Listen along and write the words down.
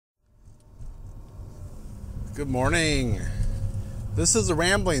Good morning. This is the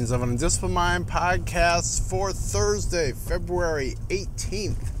Ramblings of an Undisciplined Mind podcast for Thursday, February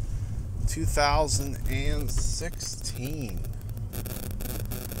 18th, 2016.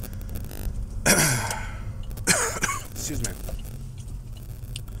 Excuse me.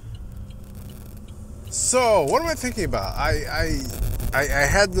 So, what am I thinking about? I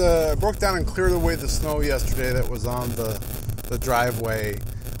broke down and cleared away the snow yesterday that was on the driveway.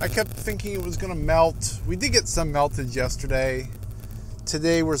 I kept thinking it was going to melt. We did get some melted yesterday.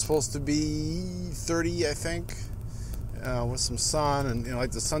 Today we're supposed to be 30, I think, with some sun. And, like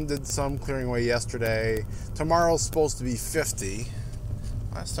the sun did some clearing away yesterday. Tomorrow's supposed to be 50.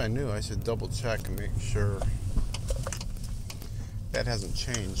 Last I knew, I should double check and make sure that hasn't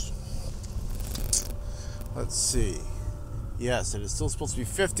changed. Let's see. Yes, it is still supposed to be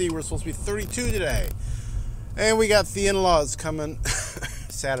 50. We're supposed to be 32 today. And we got the in-laws coming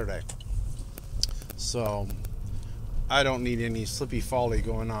Saturday. So I don't need any slippy folly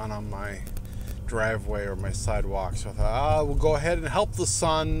going on my driveway or my sidewalk. So I thought, we'll go ahead and help the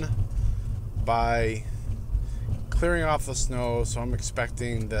sun by clearing off the snow. So I'm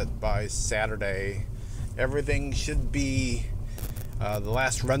expecting that by Saturday, everything should be, the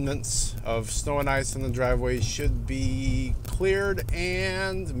last remnants of snow and ice in the driveway should be cleared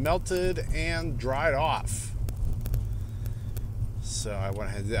and melted and dried off. So I went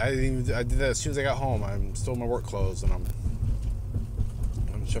ahead. I did that as soon as I got home. I'm still in my work clothes and I'm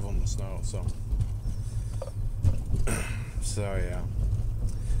shoveling the snow. So yeah.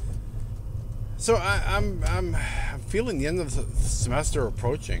 So I'm feeling the end of the semester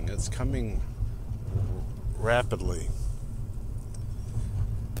approaching. It's coming rapidly.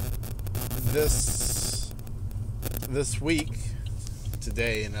 This week,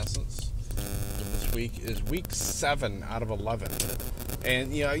 today in essence, this week is week 7 out of 11,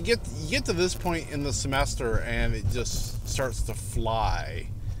 and you get to this point in the semester and it just starts to fly.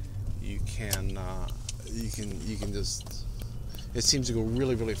 You can just, it seems to go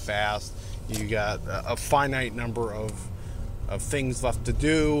really, really fast. You got a finite number of things left to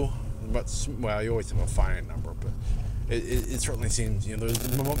do, but well, you always have a finite number, but it certainly seems,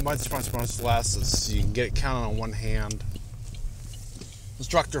 there's much less. You can get it counted on one hand.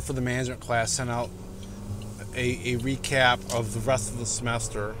 Instructor for the management class sent out a recap of the rest of the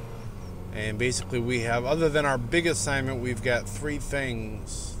semester, and basically we have, other than our big assignment, we've got 3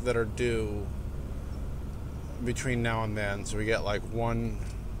 things that are due between now and then. So we got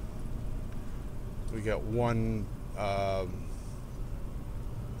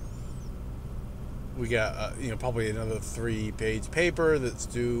probably another 3-page paper that's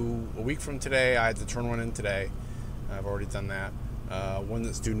due a week from today. I had to turn one in today. I've already done that. One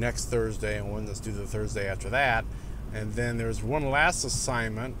that's due next Thursday and one that's due the Thursday after that. And then there's one last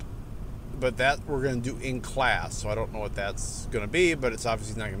assignment, but that we're going to do in class. So I don't know what that's going to be, but it's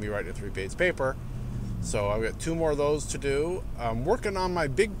obviously not going to be writing a 3-page paper. So I've got 2 more of those to do. I'm working on my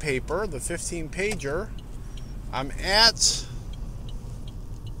big paper, the 15-pager. I'm at,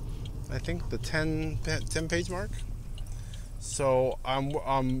 I think, the 10-page mark. So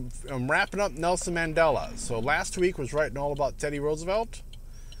I'm wrapping up Nelson Mandela. So last week was writing all about Teddy Roosevelt,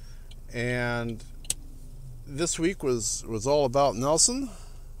 and this week was all about Nelson.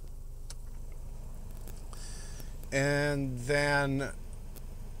 And then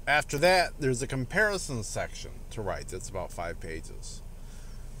after that, there's a comparison section to write. That's about 5 pages.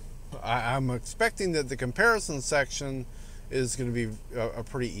 I'm expecting that the comparison section is going to be a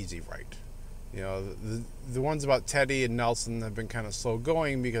pretty easy write. The ones about Teddy and Nelson have been kind of slow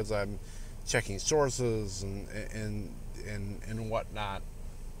going because I'm checking sources and whatnot.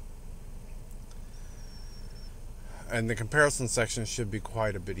 And the comparison section should be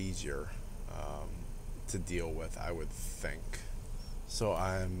quite a bit easier to deal with, I would think. So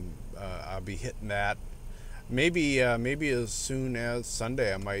I'll be hitting that. Maybe as soon as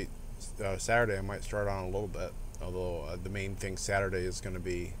Saturday I might start on a little bit. Although the main thing Saturday is going to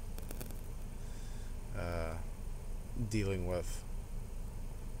be dealing with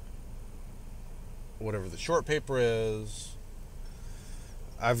whatever the short paper is.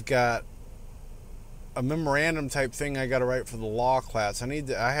 I've got a memorandum type thing I got to write for the law class.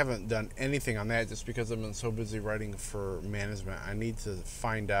 I haven't done anything on that just because I've been so busy writing for management. I need to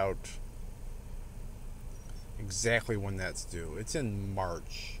find out exactly when that's due. It's in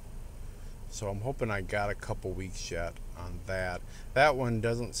March. So I'm hoping I got a couple weeks yet on that. That one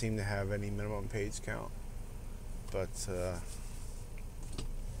doesn't seem to have any minimum page count. But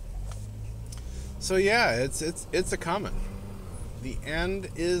so yeah, it's a coming. The end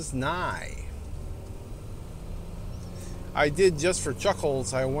is nigh. I did, just for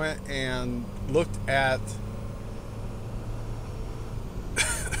chuckles, I went and looked at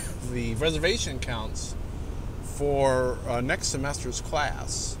the reservation counts for next semester's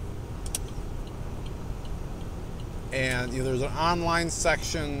class. And there's an online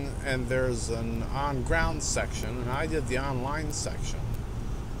section and there's an on-ground section, and I did the online section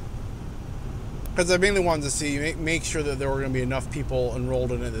because I mainly wanted to see, make sure that there were going to be enough people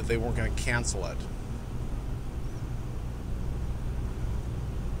enrolled in it that they weren't going to cancel it.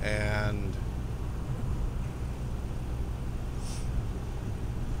 And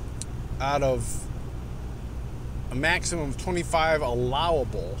out of a maximum of 25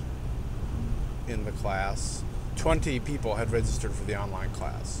 allowable in the class, 20 people had registered for the online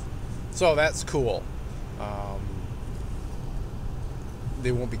class. So that's cool.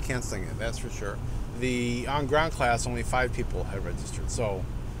 They won't be canceling it, that's for sure. The on-ground class, only 5 people had registered. So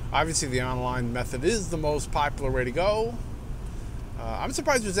obviously the online method is the most popular way to go. I'm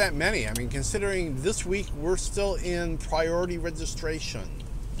surprised there's that many. I mean, considering this week we're still in priority registration.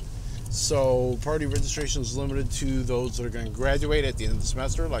 So priority registration is limited to those that are going to graduate at the end of the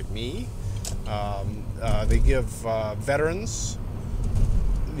semester, like me. They give veterans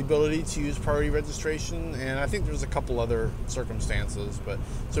the ability to use priority registration, and I think there's a couple other circumstances. But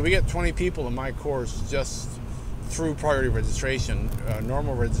so we get 20 people in my course just through priority registration.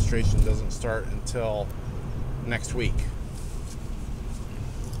 Normal registration doesn't start until next week.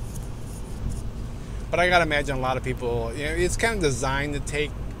 But I gotta imagine a lot of people, it's kind of designed to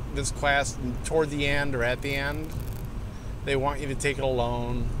take this class toward the end or at the end. They want you to take it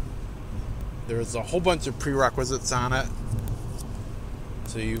alone. There's a whole bunch of prerequisites on it.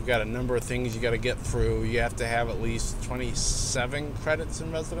 So you've got a number of things you got to get through. You have to have at least 27 credits in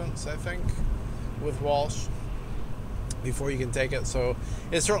residence, I think, with Walsh before you can take it. So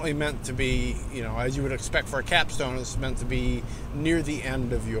it's certainly meant to be, as you would expect for a capstone, it's meant to be near the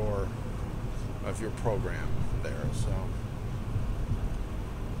end of your program there. So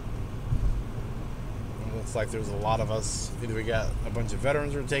it looks like there's a lot of us. Either we got a bunch of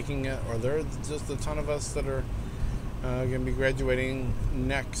veterans who are taking it, or there's just a ton of us that are going to be graduating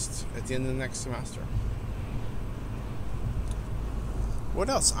at the end of the next semester. What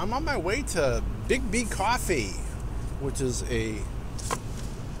else? I'm on my way to Big B Coffee, which is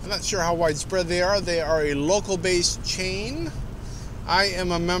I'm not sure how widespread they are. They are a local-based chain. I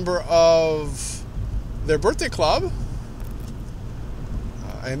am a member of their birthday club.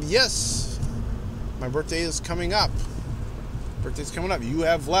 And yes, my birthday is coming up. Birthday's coming up. You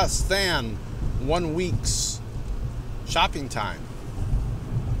have less than 1 week's shopping time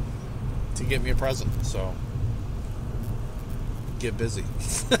to get me a present. So get busy.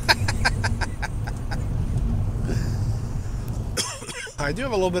 I do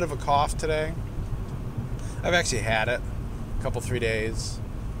have a little bit of a cough today. I've actually had it a couple, 3 days.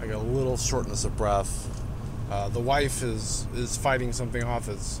 I got a little shortness of breath. The wife is fighting something off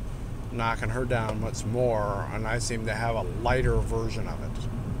that's knocking her down much more, and I seem to have a lighter version of it.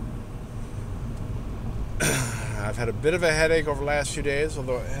 I've had a bit of a headache over the last few days,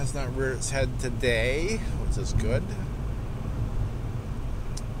 although it has not reared its head today, which is good.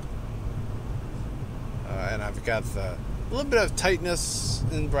 And I've got a little bit of tightness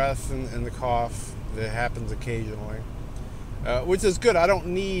in breath and the cough that happens occasionally, which is good. I don't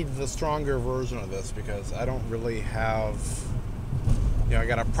need the stronger version of this because I don't really have, I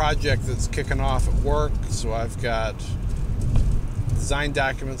got a project that's kicking off at work, so I've got design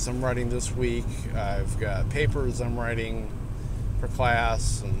documents I'm writing this week. I've got papers I'm writing for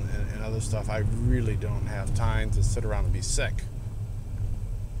class and other stuff. I really don't have time to sit around and be sick.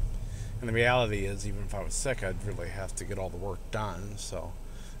 And the reality is, even if I was sick, I'd really have to get all the work done. So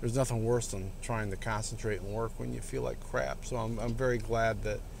there's nothing worse than trying to concentrate and work when you feel like crap. So I'm very glad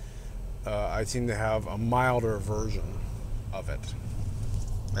that I seem to have a milder version of it.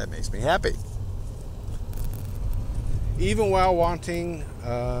 That makes me happy. Even while wanting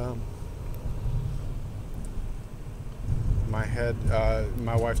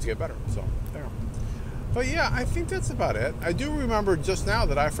my wife to get better. So there. But yeah, I think that's about it. I do remember just now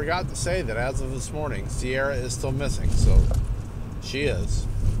that I forgot to say that as of this morning, Sierra is still missing. So she is.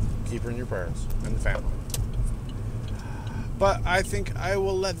 Keep her in your prayers and the family. But I think I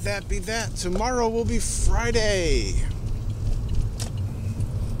will let that be that. Tomorrow will be Friday.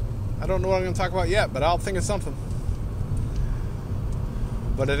 I don't know what I'm going to talk about yet, but I'll think of something.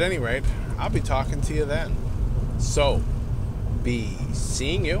 But at any rate, I'll be talking to you then. So, be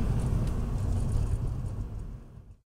seeing you.